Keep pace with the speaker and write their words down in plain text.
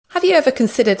Have you ever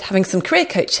considered having some career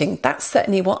coaching? That's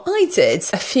certainly what I did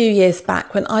a few years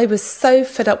back when I was so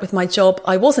fed up with my job,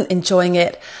 I wasn't enjoying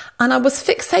it, and I was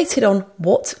fixated on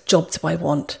what job do I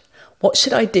want? What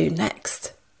should I do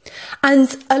next?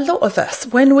 And a lot of us,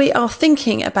 when we are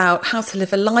thinking about how to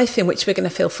live a life in which we're going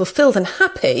to feel fulfilled and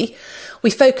happy,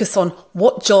 we focus on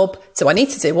what job do I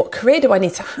need to do? What career do I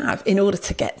need to have in order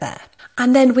to get there?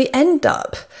 And then we end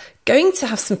up going to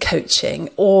have some coaching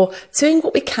or doing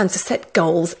what we can to set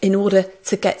goals in order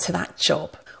to get to that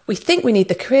job. We think we need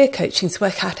the career coaching to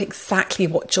work out exactly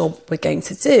what job we're going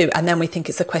to do. And then we think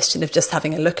it's a question of just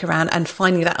having a look around and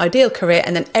finding that ideal career,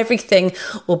 and then everything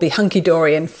will be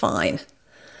hunky-dory and fine.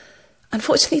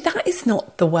 Unfortunately, that is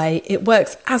not the way it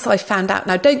works, as I found out.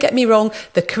 Now, don't get me wrong,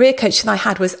 the career coaching I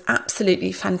had was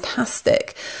absolutely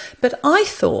fantastic. But I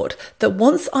thought that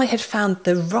once I had found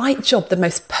the right job, the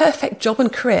most perfect job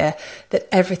and career, that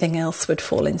everything else would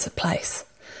fall into place.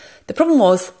 The problem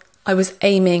was I was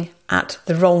aiming at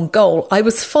the wrong goal. I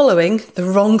was following the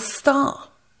wrong star.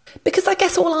 Because I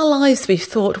guess all our lives we've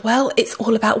thought, well, it's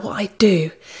all about what I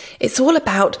do. It's all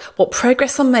about what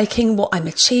progress I'm making, what I'm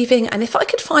achieving. And if I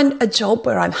could find a job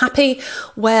where I'm happy,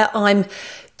 where I'm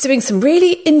doing some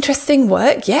really interesting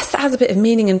work, yes, that has a bit of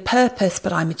meaning and purpose,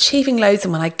 but I'm achieving loads.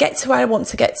 And when I get to where I want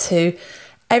to get to,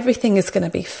 everything is going to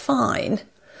be fine.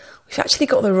 We've actually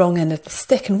got the wrong end of the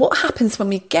stick. And what happens when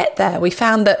we get there? We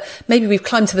found that maybe we've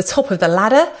climbed to the top of the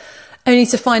ladder, only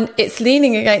to find it's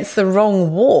leaning against the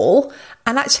wrong wall.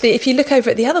 And actually, if you look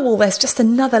over at the other wall, there's just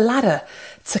another ladder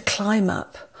to climb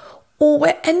up. Or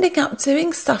we're ending up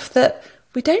doing stuff that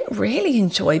we don't really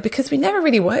enjoy because we never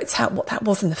really worked out what that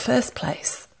was in the first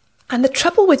place. And the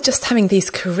trouble with just having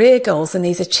these career goals and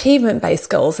these achievement-based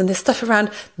goals and this stuff around,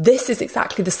 this is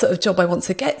exactly the sort of job I want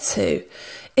to get to,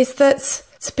 is that,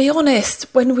 to be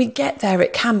honest, when we get there,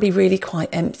 it can be really quite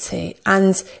empty.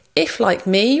 And if, like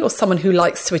me, or someone who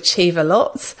likes to achieve a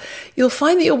lot, you'll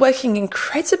find that you're working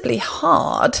incredibly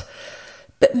hard,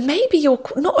 but maybe you're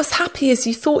not as happy as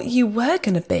you thought you were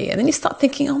going to be. And then you start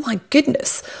thinking, oh my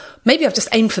goodness, maybe I've just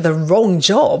aimed for the wrong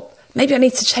job. Maybe I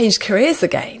need to change careers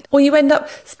again. Or you end up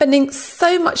spending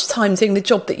so much time doing the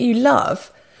job that you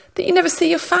love that you never see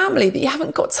your family, that you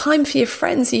haven't got time for your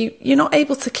friends, you're not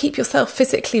able to keep yourself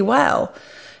physically well.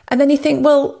 And then you think,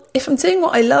 well, if I'm doing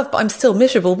what I love, but I'm still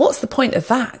miserable, what's the point of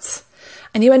that?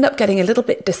 And you end up getting a little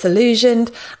bit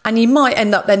disillusioned, and you might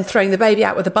end up then throwing the baby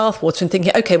out with the bathwater and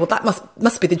thinking, okay, well, that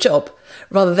must be the job,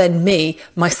 rather than me,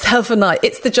 myself and I.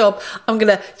 It's the job. I'm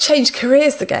going to change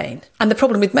careers again. And the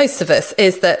problem with most of us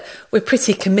is that we're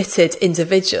pretty committed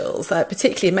individuals,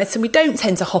 particularly in medicine. We don't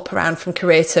tend to hop around from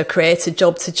career to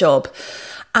job to job.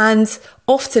 And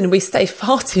often we stay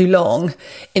far too long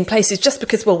in places just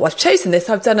because, well, I've chosen this,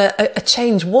 I've done a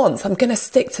change once, I'm going to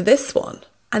stick to this one.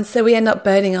 And so we end up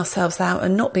burning ourselves out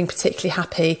and not being particularly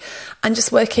happy and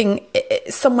just working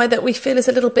somewhere that we feel is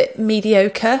a little bit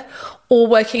mediocre, or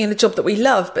working in a job that we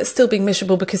love but still being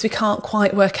miserable because we can't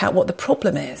quite work out what the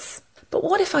problem is. But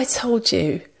what if I told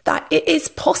you that it is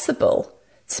possible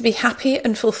to be happy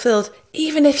and fulfilled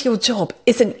even if your job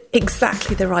isn't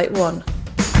exactly the right one?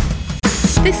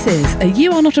 This is a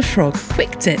You Are Not a Frog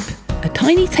quick dip, a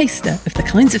tiny taster of the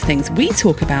kinds of things we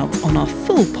talk about on our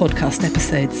full podcast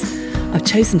episodes. I've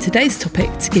chosen today's topic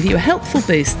to give you a helpful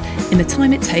boost in the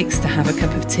time it takes to have a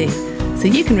cup of tea, so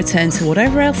you can return to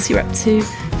whatever else you're up to,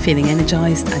 feeling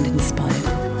energised and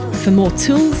inspired. For more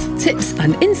tools, tips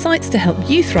and insights to help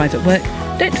you thrive at work,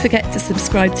 don't forget to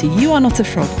subscribe to You Are Not a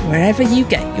Frog wherever you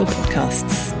get your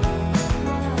podcasts.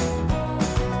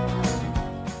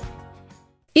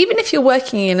 Even if you're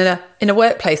working in a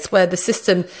workplace where the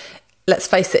system, let's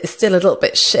face it, is still a little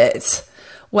bit shit,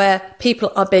 where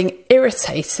people are being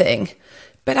irritating,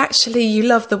 but actually you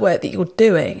love the work that you're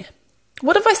doing.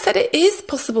 What if I said it is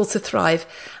possible to thrive,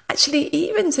 actually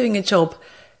even doing a job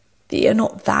that you're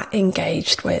not that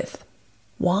engaged with?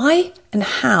 Why and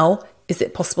how is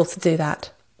it possible to do that?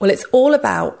 Well, it's all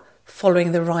about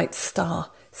following the right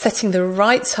star, setting the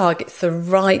right targets, the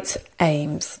right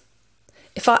aims.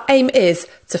 If our aim is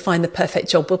to find the perfect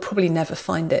job, we'll probably never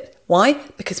find it. Why?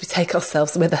 Because we take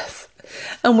ourselves with us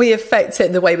and we affect it,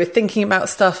 and the way we're thinking about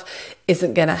stuff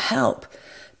isn't going to help.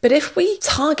 But if we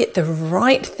target the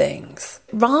right things,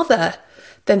 rather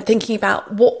than thinking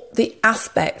about what the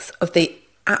aspects of the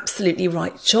absolutely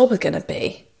right job are going to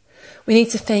be, we need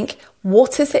to think,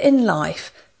 what is it in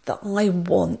life that I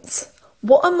want?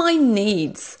 What are my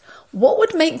needs? What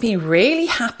would make me really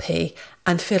happy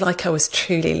and feel like I was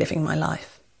truly living my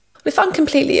life? If I'm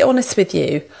completely honest with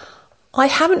you, I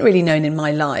haven't really known in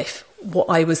my life what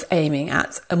I was aiming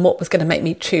at and what was going to make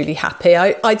me truly happy.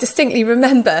 I distinctly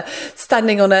remember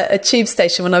standing on a tube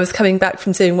station when I was coming back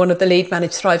from doing one of the Lead,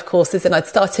 Manage, Thrive courses, and I'd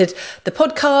started the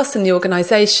podcast and the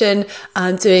organisation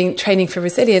and doing training for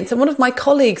resilience. And one of my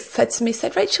colleagues said to me,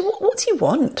 Rachel, what do you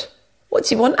want? What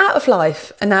do you want out of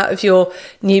life and out of your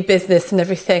new business and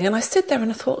everything? And I stood there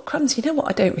and I thought, crumbs, you know what?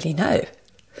 I don't really know.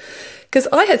 Because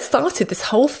I had started this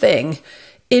whole thing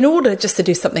in order just to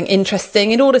do something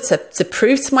interesting, in order to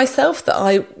prove to myself that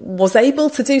I was able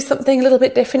to do something a little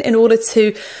bit different, in order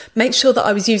to make sure that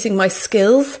I was using my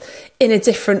skills in a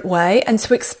different way and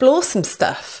to explore some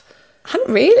stuff. I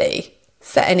hadn't really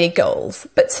set any goals,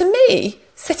 but to me,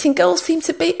 setting goals seemed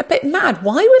to be a bit mad.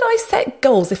 Why would I set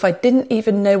goals if I didn't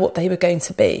even know what they were going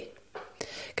to be?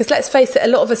 Because let's face it, a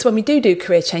lot of us, when we do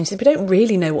career changes, we don't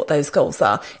really know what those goals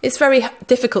are. It's very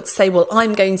difficult to say, well,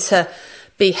 I'm going to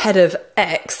be head of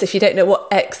X if you don't know what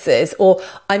X is, or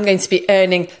I'm going to be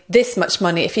earning this much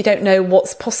money if you don't know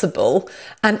what's possible.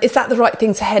 And is that the right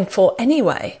thing to head for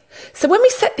anyway? So when we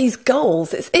set these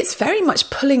goals, it's very much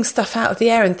pulling stuff out of the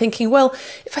air and thinking, well,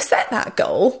 if I set that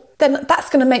goal, then that's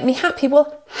going to make me happy.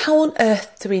 Well, how on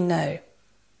earth do we know?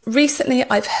 Recently,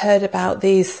 I've heard about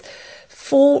these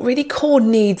 4 really core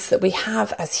needs that we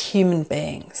have as human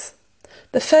beings.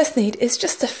 The first need is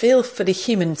just to feel fully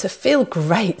human, to feel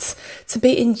great, to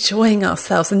be enjoying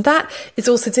ourselves. And that is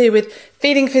also to do with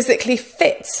feeling physically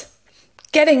fit,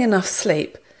 getting enough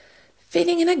sleep,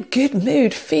 feeling in a good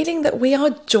mood, feeling that we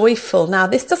are joyful. Now,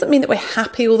 this doesn't mean that we're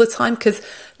happy all the time, because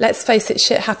let's face it,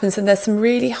 shit happens and there's some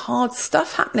really hard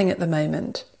stuff happening at the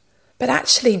moment. But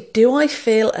actually, do I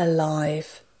feel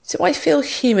alive? Do I feel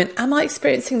human? Am I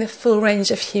experiencing the full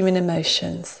range of human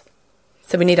emotions?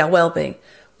 So we need our well-being.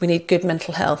 We need good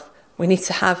mental health. We need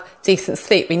to have decent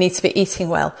sleep. We need to be eating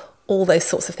well. All those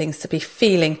sorts of things to be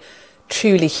feeling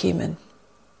truly human.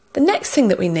 The next thing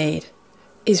that we need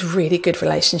is really good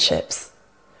relationships.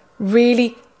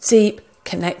 Really deep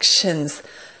connections.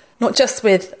 Not just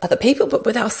with other people, but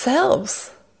with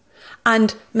ourselves.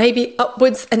 And maybe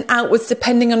upwards and outwards,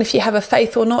 depending on if you have a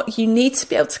faith or not, you need to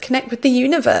be able to connect with the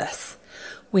universe.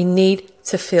 We need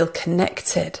to feel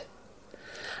connected.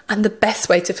 And the best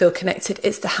way to feel connected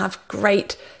is to have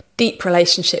great, deep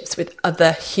relationships with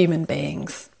other human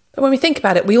beings. But when we think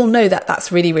about it, we all know that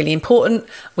that's really, really important.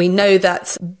 We know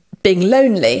that being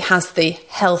lonely has the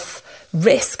health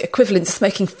risk equivalent to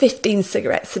smoking 15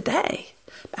 cigarettes a day.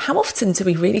 But how often do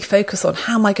we really focus on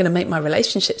how am I going to make my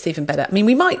relationships even better? I mean,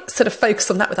 we might sort of focus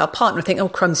on that with our partner and think, oh,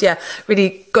 crumbs, yeah,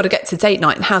 really got to get to date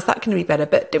night and how's that going to be better?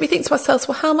 But do we think to ourselves,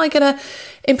 well, how am I going to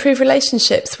improve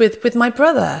relationships with my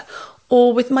brother?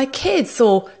 Or with my kids,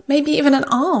 or maybe even an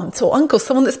aunt or uncle,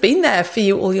 someone that's been there for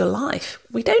you all your life.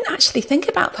 We don't actually think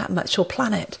about that much or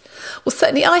plan it. Well,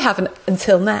 certainly I haven't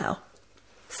until now.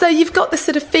 So you've got this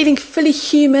sort of feeling fully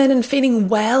human and feeling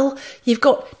well. You've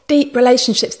got deep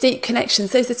relationships, deep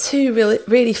connections. Those are 2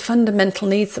 really fundamental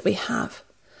needs that we have.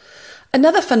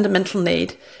 Another fundamental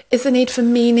need is the need for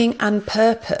meaning and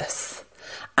purpose.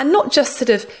 And not just sort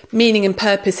of meaning and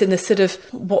purpose in the sort of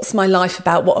what's my life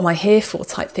about, what am I here for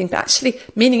type thing, but actually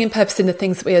meaning and purpose in the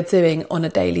things that we are doing on a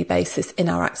daily basis in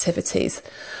our activities.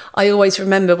 I always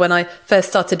remember when I first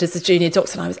started as a junior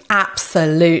doctor and I was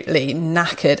absolutely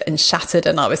knackered and shattered,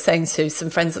 and I was saying to some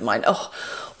friends of mine, oh,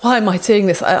 why am I doing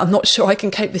this? I'm not sure I can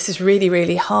cope. This is really,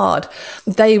 really hard.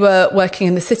 They were working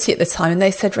in the city at the time and they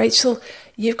said, Rachel,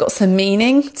 you've got some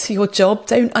meaning to your job.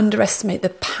 Don't underestimate the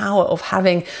power of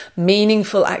having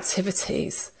meaningful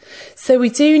activities. So we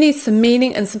do need some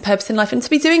meaning and some purpose in life and to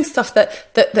be doing stuff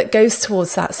that goes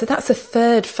towards that. So that's a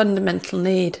 3rd fundamental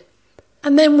need.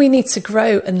 And then we need to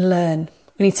grow and learn.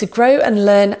 We need to grow and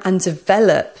learn and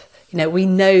develop. You know, we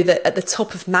know that at the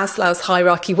top of Maslow's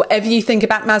hierarchy, whatever you think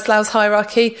about Maslow's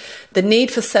hierarchy, the need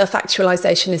for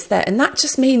self-actualization is there. And that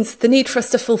just means the need for us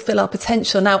to fulfill our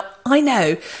potential. Now, I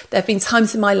know there have been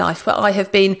times in my life where I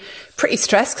have been pretty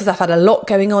stressed because I've had a lot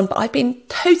going on, but I've been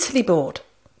totally bored.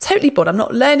 Totally bored. I'm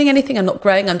not learning anything. I'm not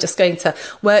growing. I'm just going to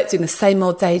work, doing the same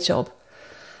old day job.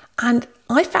 And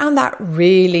I found that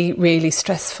really, really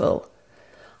stressful.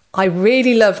 I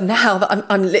really love now that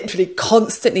I'm literally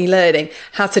constantly learning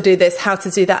how to do this, how to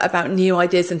do that, about new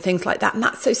ideas and things like that. And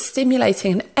that's so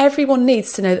stimulating. And everyone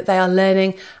needs to know that they are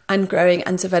learning and growing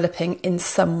and developing in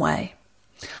some way.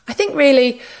 I think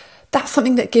really that's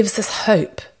something that gives us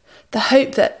hope. The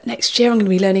hope that next year I'm going to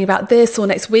be learning about this, or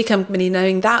next week I'm going to be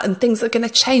knowing that, and things are going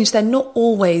to change. They're not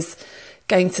always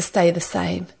going to stay the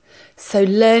same. So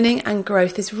learning and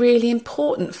growth is really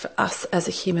important for us as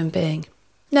a human being.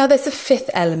 Now, there's a 5th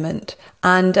element,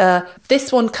 and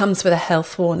this one comes with a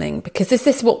health warning, because this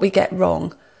is what we get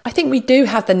wrong. I think we do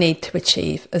have the need to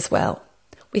achieve as well.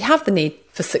 We have the need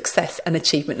for success and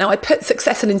achievement. Now, I put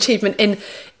success and achievement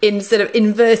in sort of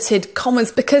inverted commas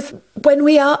because when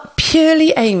we are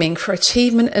purely aiming for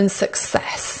achievement and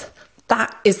success,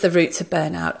 that is the route to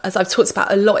burnout. As I've talked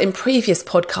about a lot in previous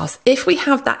podcasts, if we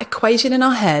have that equation in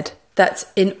our head that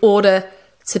in order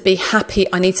to be happy,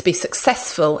 I need to be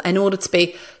successful. In order to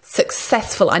be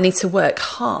successful, I need to work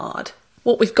hard.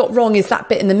 What we've got wrong is that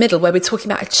bit in the middle where we're talking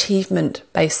about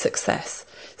achievement-based success.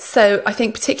 So I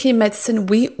think particularly in medicine,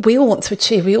 we all want to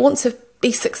achieve, we all want to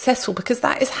be successful because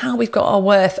that is how we've got our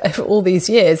worth over all these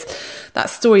years. That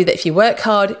story that if you work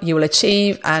hard, you will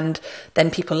achieve, and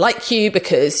then people like you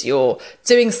because you're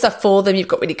doing stuff for them, you've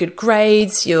got really good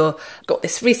grades, you've got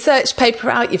this research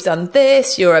paper out, you've done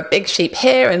this, you're a big sheep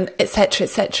here, and etc.,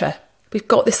 etc. We've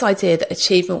got this idea that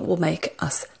achievement will make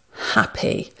us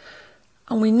happy.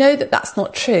 And we know that that's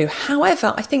not true.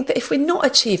 However, I think that if we're not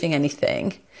achieving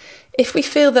anything, if we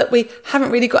feel that we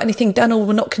haven't really got anything done or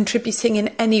we're not contributing in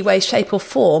any way, shape or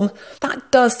form,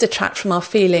 that does detract from our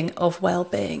feeling of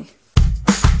well-being.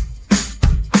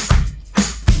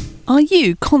 Are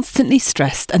you constantly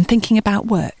stressed and thinking about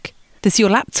work? Does your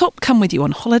laptop come with you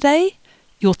on holiday?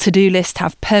 Your to-do list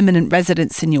have permanent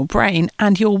residence in your brain,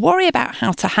 and your worry about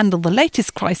how to handle the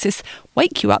latest crisis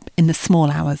wake you up in the small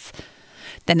hours?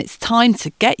 Then it's time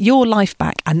to get your life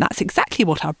back, and that's exactly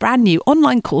what our brand new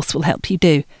online course will help you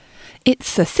do.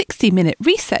 It's a 60-minute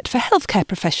reset for healthcare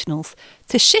professionals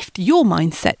to shift your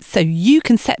mindset so you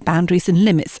can set boundaries and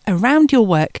limits around your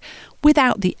work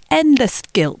without the endless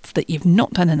guilt that you've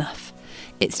not done enough.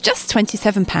 It's just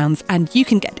 £27 and you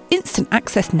can get instant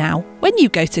access now when you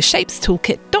go to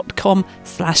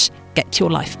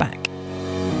shapestoolkit.com/getyourlifeback.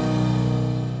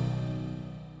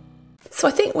 So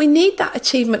I think we need that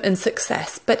achievement and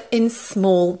success, but in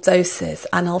small doses,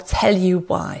 and I'll tell you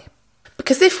why.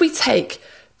 Because if we take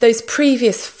those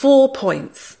previous 4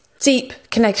 points, deep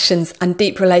connections and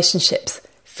deep relationships,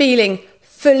 feeling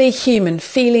fully human,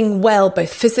 feeling well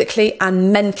both physically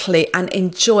and mentally and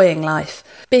enjoying life,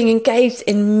 being engaged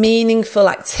in meaningful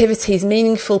activities,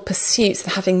 meaningful pursuits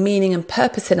and having meaning and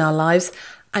purpose in our lives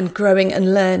and growing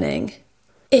and learning.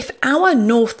 If our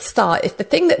North Star, if the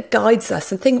thing that guides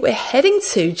us and thing we're heading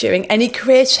to during any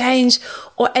career change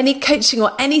or any coaching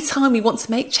or any time we want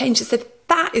to make changes, if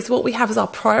that is what we have as our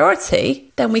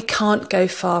priority, then we can't go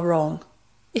far wrong.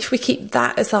 If we keep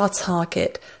that as our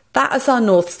target, that as our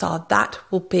North Star, that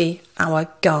will be our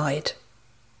guide.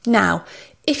 Now,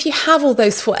 if you have all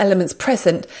those 4 elements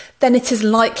present, then it is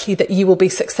likely that you will be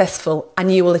successful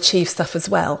and you will achieve stuff as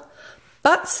well.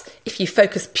 But if you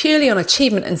focus purely on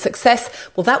achievement and success,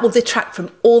 well, that will detract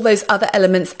from all those other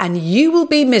elements and you will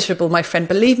be miserable, my friend.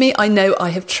 Believe me, I know, I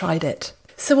have tried it.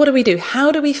 So what do?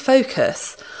 How do we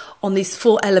focus on these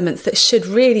 4 elements that should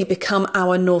really become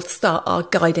our North Star, our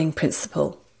guiding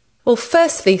principle? Well,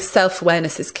 firstly,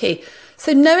 self-awareness is key.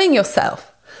 So knowing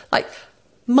yourself, like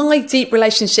my deep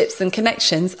relationships and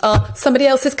connections are somebody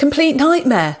else's complete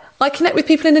nightmare. I connect with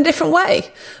people in a different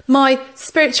way. My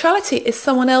spirituality is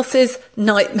someone else's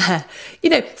nightmare.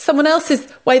 Someone else's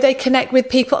way they connect with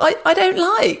people I don't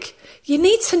like. You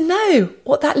need to know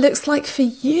what that looks like for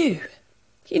you.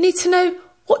 You need to know,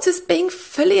 what does being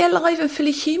fully alive and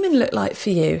fully human look like for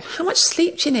you? How much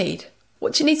sleep do you need?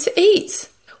 What do you need to eat?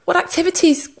 What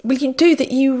activities will you do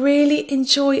that you really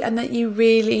enjoy and that you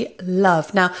really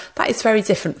love? Now, that is very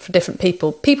different for different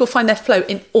people. People find their flow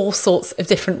in all sorts of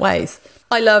different ways.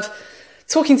 I love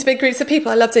talking to big groups of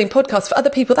people. I love doing podcasts. For other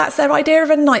people, that's their idea of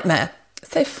a nightmare.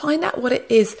 So find out what it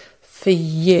is for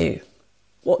you.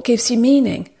 What gives you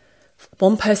meaning?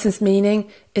 One person's meaning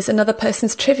is another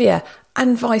person's trivia,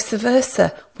 and vice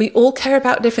versa. We all care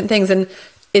about different things, and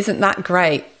isn't that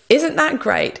great? Isn't that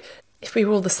great? If we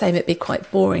were all the same, it'd be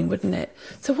quite boring, wouldn't it?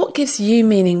 So what gives you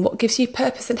meaning? What gives you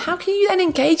purpose? And how can you then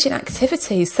engage in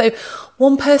activities? So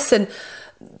one person,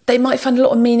 they might find a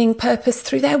lot of meaning, purpose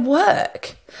through their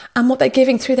work and what they're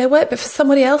giving through their work. But for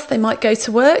somebody else, they might go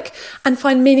to work and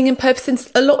find meaning and purpose in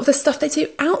a lot of the stuff they do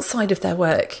outside of their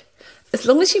work. As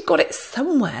long as you've got it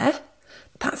somewhere,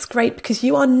 that's great, because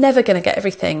you are never going to get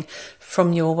everything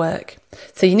from your work.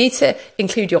 So you need to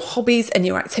include your hobbies and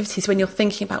your activities when you're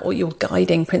thinking about what your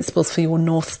guiding principles for your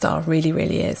North Star really,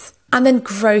 really is. And then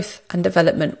growth and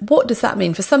development. What does that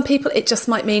mean? For some people, it just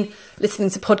might mean listening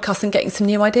to podcasts and getting some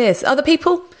new ideas. Other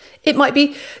people, it might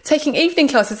be taking evening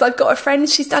classes. I've got a friend,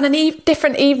 she's done a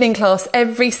different evening class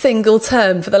every single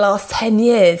term for the last 10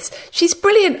 years. She's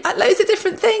brilliant at loads of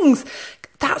different things.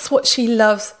 That's what she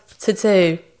loves to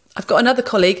do. I've got another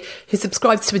colleague who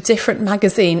subscribes to a different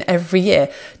magazine every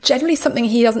year, generally something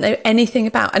he doesn't know anything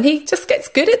about, and he just gets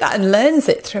good at that and learns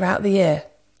it throughout the year.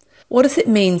 What does it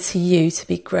mean to you to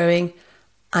be growing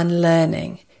and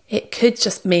learning. It could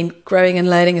just mean growing and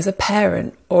learning as a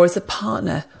parent or as a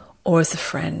partner or as a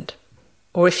friend.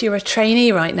 Or if you're a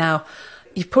trainee right now,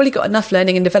 you've probably got enough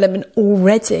learning and development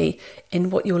already in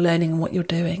what you're learning and what you're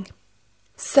doing.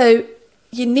 So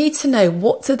you need to know,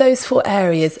 what do those 4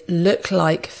 areas look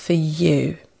like for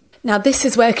you? Now, this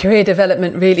is where career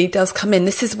development really does come in.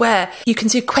 This is where you can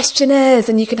do questionnaires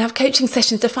and you can have coaching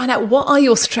sessions to find out, what are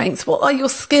your strengths? What are your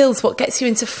skills? What gets you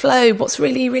into flow? What's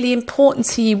really, really important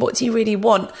to you? What do you really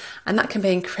want? And that can be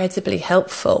incredibly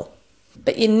helpful.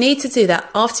 But you need to do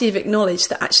that after you've acknowledged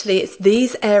that actually it's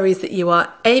these areas that you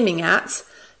are aiming at,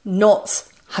 not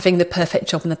having the perfect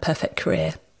job and the perfect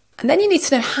career. And then you need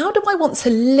to know, how do I want to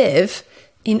live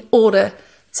in order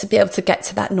to be able to get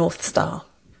to that North Star?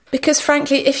 Because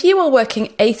frankly, if you are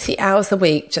working 80 hours a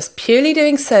week, just purely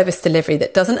doing service delivery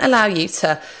that doesn't allow you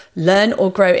to learn or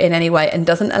grow in any way and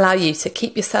doesn't allow you to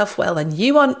keep yourself well, then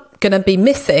you are going to be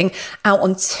missing out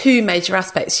on 2 major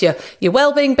aspects, your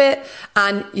well-being bit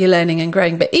and your learning and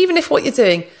growing bit. Even if what you're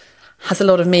doing has a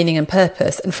lot of meaning and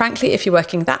purpose. And frankly, if you're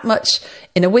working that much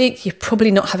in a week, you're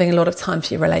probably not having a lot of time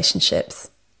for your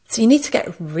relationships. So you need to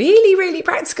get really, really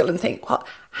practical and think,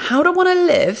 how do I want to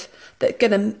live that's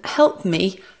going to help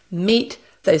me meet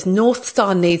those North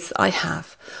Star needs that I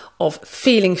have of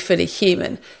feeling fully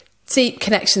human, deep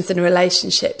connections in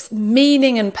relationships,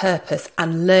 meaning and purpose,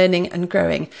 and learning and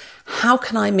growing. How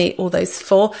can I meet all those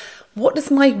 4? What does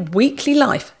my weekly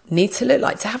life need to look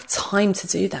like to have time to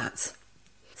do that?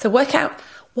 So work out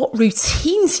what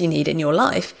routines you need in your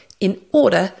life in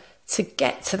order to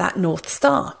get to that North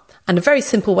Star. And a very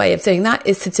simple way of doing that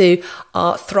is to do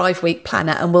our Thrive Week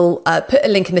Planner. And we'll put a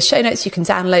link in the show notes. You can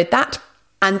download that.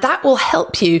 And that will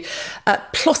help you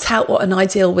plot out what an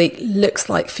ideal week looks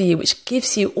like for you, which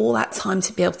gives you all that time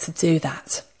to be able to do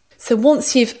that. So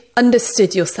once you've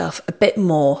understood yourself a bit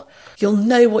more, you'll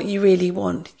know what you really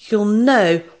want. You'll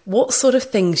know what sort of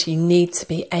things you need to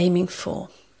be aiming for.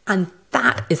 And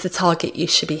that is the target you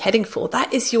should be heading for.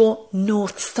 That is your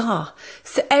North Star.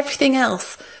 So everything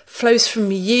else flows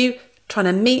from you trying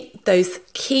to meet those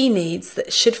key needs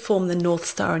that should form the North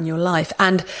Star in your life.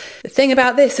 And the thing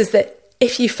about this is that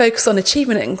if you focus on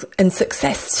achievement and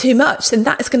success too much, then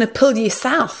that is going to pull you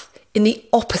south in the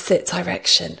opposite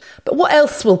direction. But what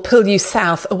else will pull you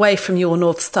south away from your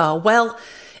North Star? Well,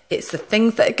 it's the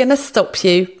things that are going to stop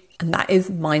you, and that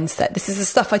is mindset. This is the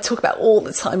stuff I talk about all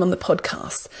the time on the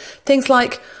podcast. Things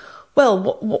like,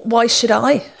 well, why should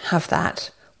I have that?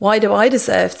 Why do I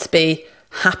deserve to be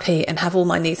happy and have all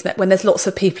my needs met when there's lots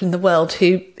of people in the world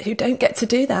who don't get to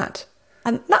do that?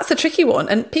 And that's a tricky one.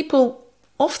 And people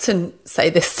often say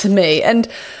this to me, and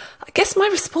I guess my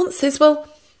response is, well,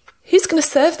 who's going to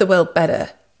serve the world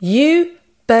better? You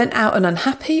burnt out and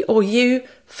unhappy, or you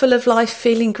full of life,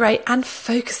 feeling great and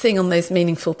focusing on those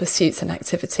meaningful pursuits and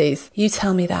activities? You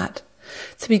tell me that.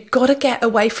 So we've got to get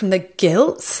away from the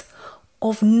guilt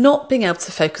of not being able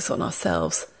to focus on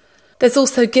ourselves. There's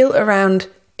also guilt around,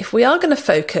 if we are going to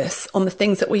focus on the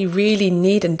things that we really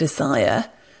need and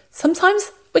desire,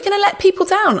 sometimes we're going to let people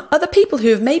down, other people who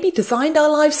have maybe designed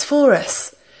our lives for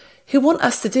us, who want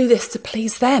us to do this to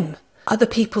please them, other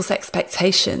people's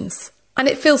expectations. And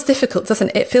it feels difficult, doesn't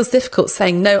it? It feels difficult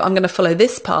saying, no, I'm going to follow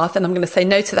this path and I'm going to say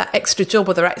no to that extra job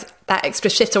or that extra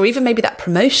shift or even maybe that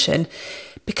promotion,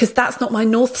 because that's not my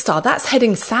North Star. That's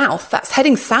heading south. That's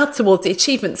heading south towards the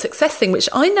achievement success thing, which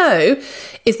I know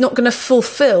is not going to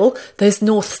fulfill those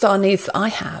North Star needs that I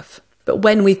have. But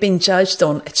when we've been judged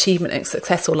on achievement and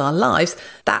success all our lives,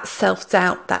 that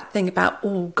self-doubt, that thing about,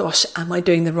 oh gosh, am I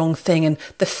doing the wrong thing? And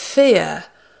the fear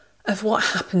of what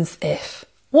happens if?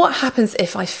 What happens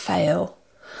if I fail?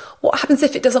 What happens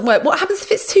if it doesn't work? What happens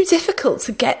if it's too difficult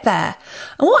to get there?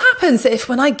 And what happens if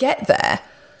when I get there,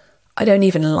 I don't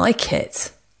even like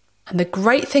it? And the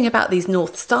great thing about these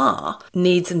North Star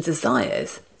needs and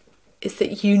desires is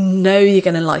that you know you're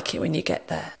going to like it when you get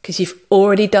there, because you've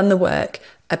already done the work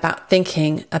about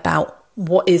thinking about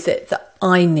what is it that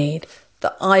I need,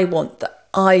 that I want, that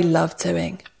I love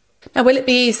doing. Now, will it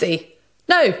be easy?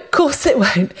 No, of course it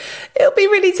won't. It'll be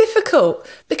really difficult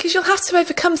because you'll have to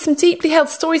overcome some deeply held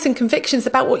stories and convictions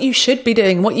about what you should be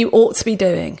doing, what you ought to be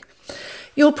doing.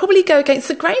 You'll probably go against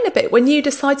the grain a bit when you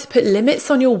decide to put limits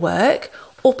on your work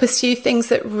or pursue things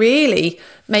that really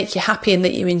make you happy and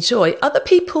that you enjoy. Other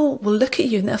people will look at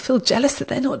you and they'll feel jealous that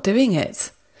they're not doing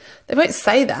it. They won't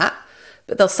say that,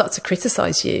 but they'll start to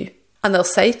criticise you and they'll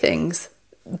say things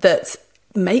that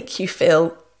make you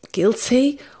feel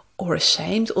guilty or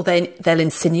ashamed, or they'll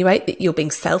insinuate that you're being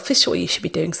selfish or you should be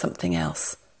doing something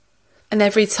else. And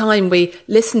every time we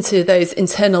listen to those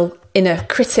internal inner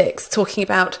critics talking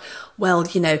about well,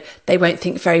 they won't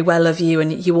think very well of you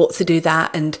and you ought to do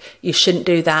that and you shouldn't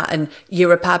do that and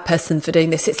you're a bad person for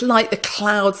doing this. It's like the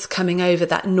clouds coming over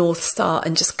that North Star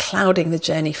and just clouding the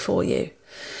journey for you.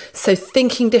 So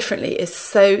thinking differently is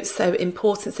so, so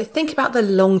important. So think about the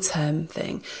long-term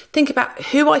thing. Think about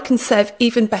who I can serve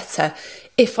even better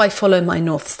if I follow my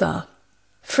North Star.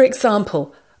 For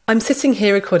example, I'm sitting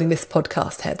here recording this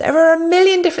podcast here. There are a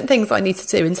million different things I need to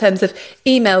do in terms of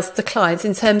emails to clients,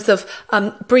 in terms of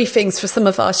briefings for some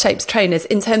of our Shapes trainers,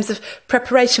 in terms of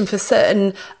preparation for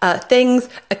certain things,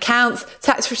 accounts,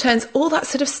 tax returns, all that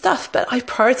sort of stuff. But I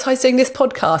prioritise doing this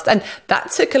podcast. And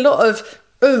that took a lot of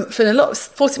oomph and a lot of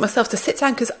forcing myself to sit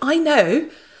down because I know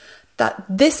that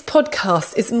this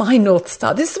podcast is my North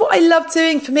Star. This is what I love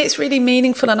doing. For me, it's really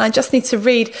meaningful. And I just need to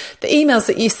read the emails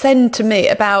that you send to me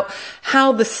about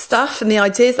how the stuff and the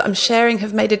ideas that I'm sharing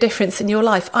have made a difference in your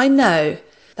life. I know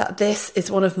that this is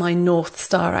one of my North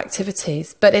Star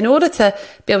activities. But in order to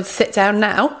be able to sit down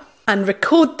now and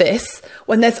record this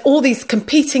when there's all these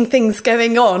competing things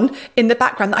going on in the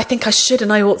background that I think I should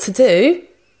and I ought to do,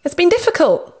 it's been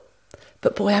difficult.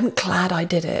 But boy, I'm glad I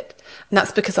did it. And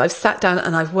that's because I've sat down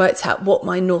and I've worked out what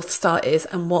my North Star is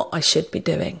and what I should be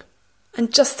doing.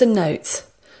 And just a note,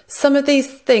 some of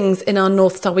these things in our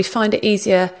North Star, we find it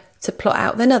easier to plot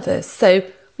out than others. So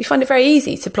we find it very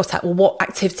easy to plot out, well, what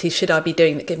activities should I be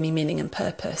doing that give me meaning and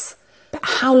purpose? But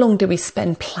how long do we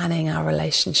spend planning our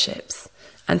relationships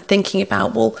and thinking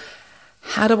about, well,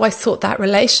 how do I sort that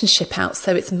relationship out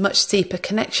so it's much deeper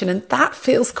connection? And that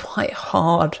feels quite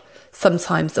hard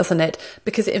sometimes, doesn't it?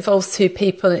 Because it involves two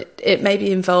people. It maybe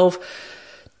involve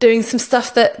doing some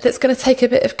stuff that's going to take a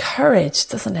bit of courage,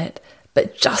 doesn't it?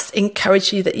 But just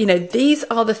encourage you that, these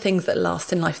are the things that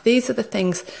last in life. These are the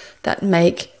things that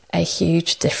make a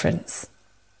huge difference.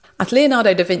 As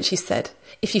Leonardo da Vinci said,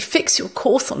 if you fix your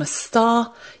course on a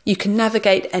star, you can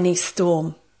navigate any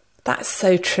storm. That's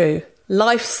so true.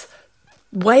 Life's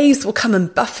waves will come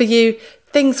and buffer you.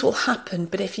 Things will happen,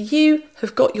 but if you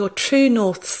have got your true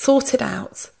north sorted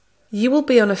out, you will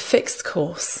be on a fixed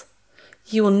course.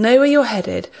 You will know where you're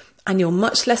headed and you're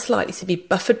much less likely to be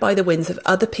buffered by the winds of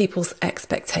other people's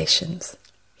expectations.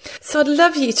 So I'd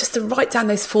love you just to write down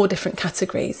those 4 different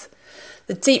categories.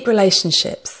 The deep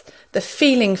relationships, the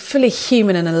feeling fully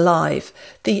human and alive,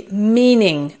 the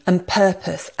meaning and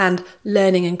purpose and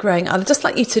learning and growing. I'd just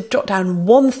like you to jot down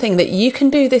one thing that you can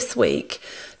do this week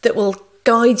that will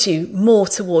guide you more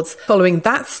towards following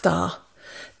that star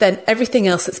than everything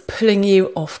else that's pulling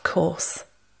you off course.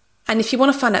 And if you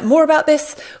want to find out more about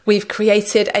this, we've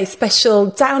created a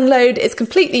special download. It's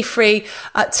completely free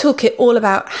toolkit all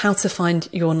about how to find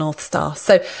your North Star.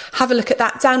 So have a look at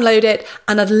that, download it,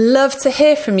 and I'd love to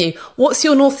hear from you. What's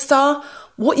your North Star?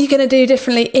 What are you going to do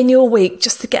differently in your week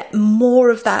just to get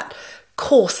more of that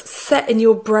course set in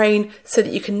your brain so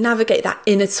that you can navigate that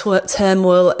inner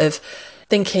turmoil of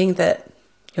thinking that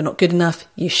you're not good enough,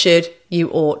 you should, you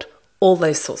ought, all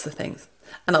those sorts of things.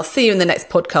 And I'll see you in the next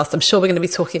podcast. I'm sure we're going to be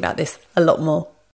talking about this a lot more.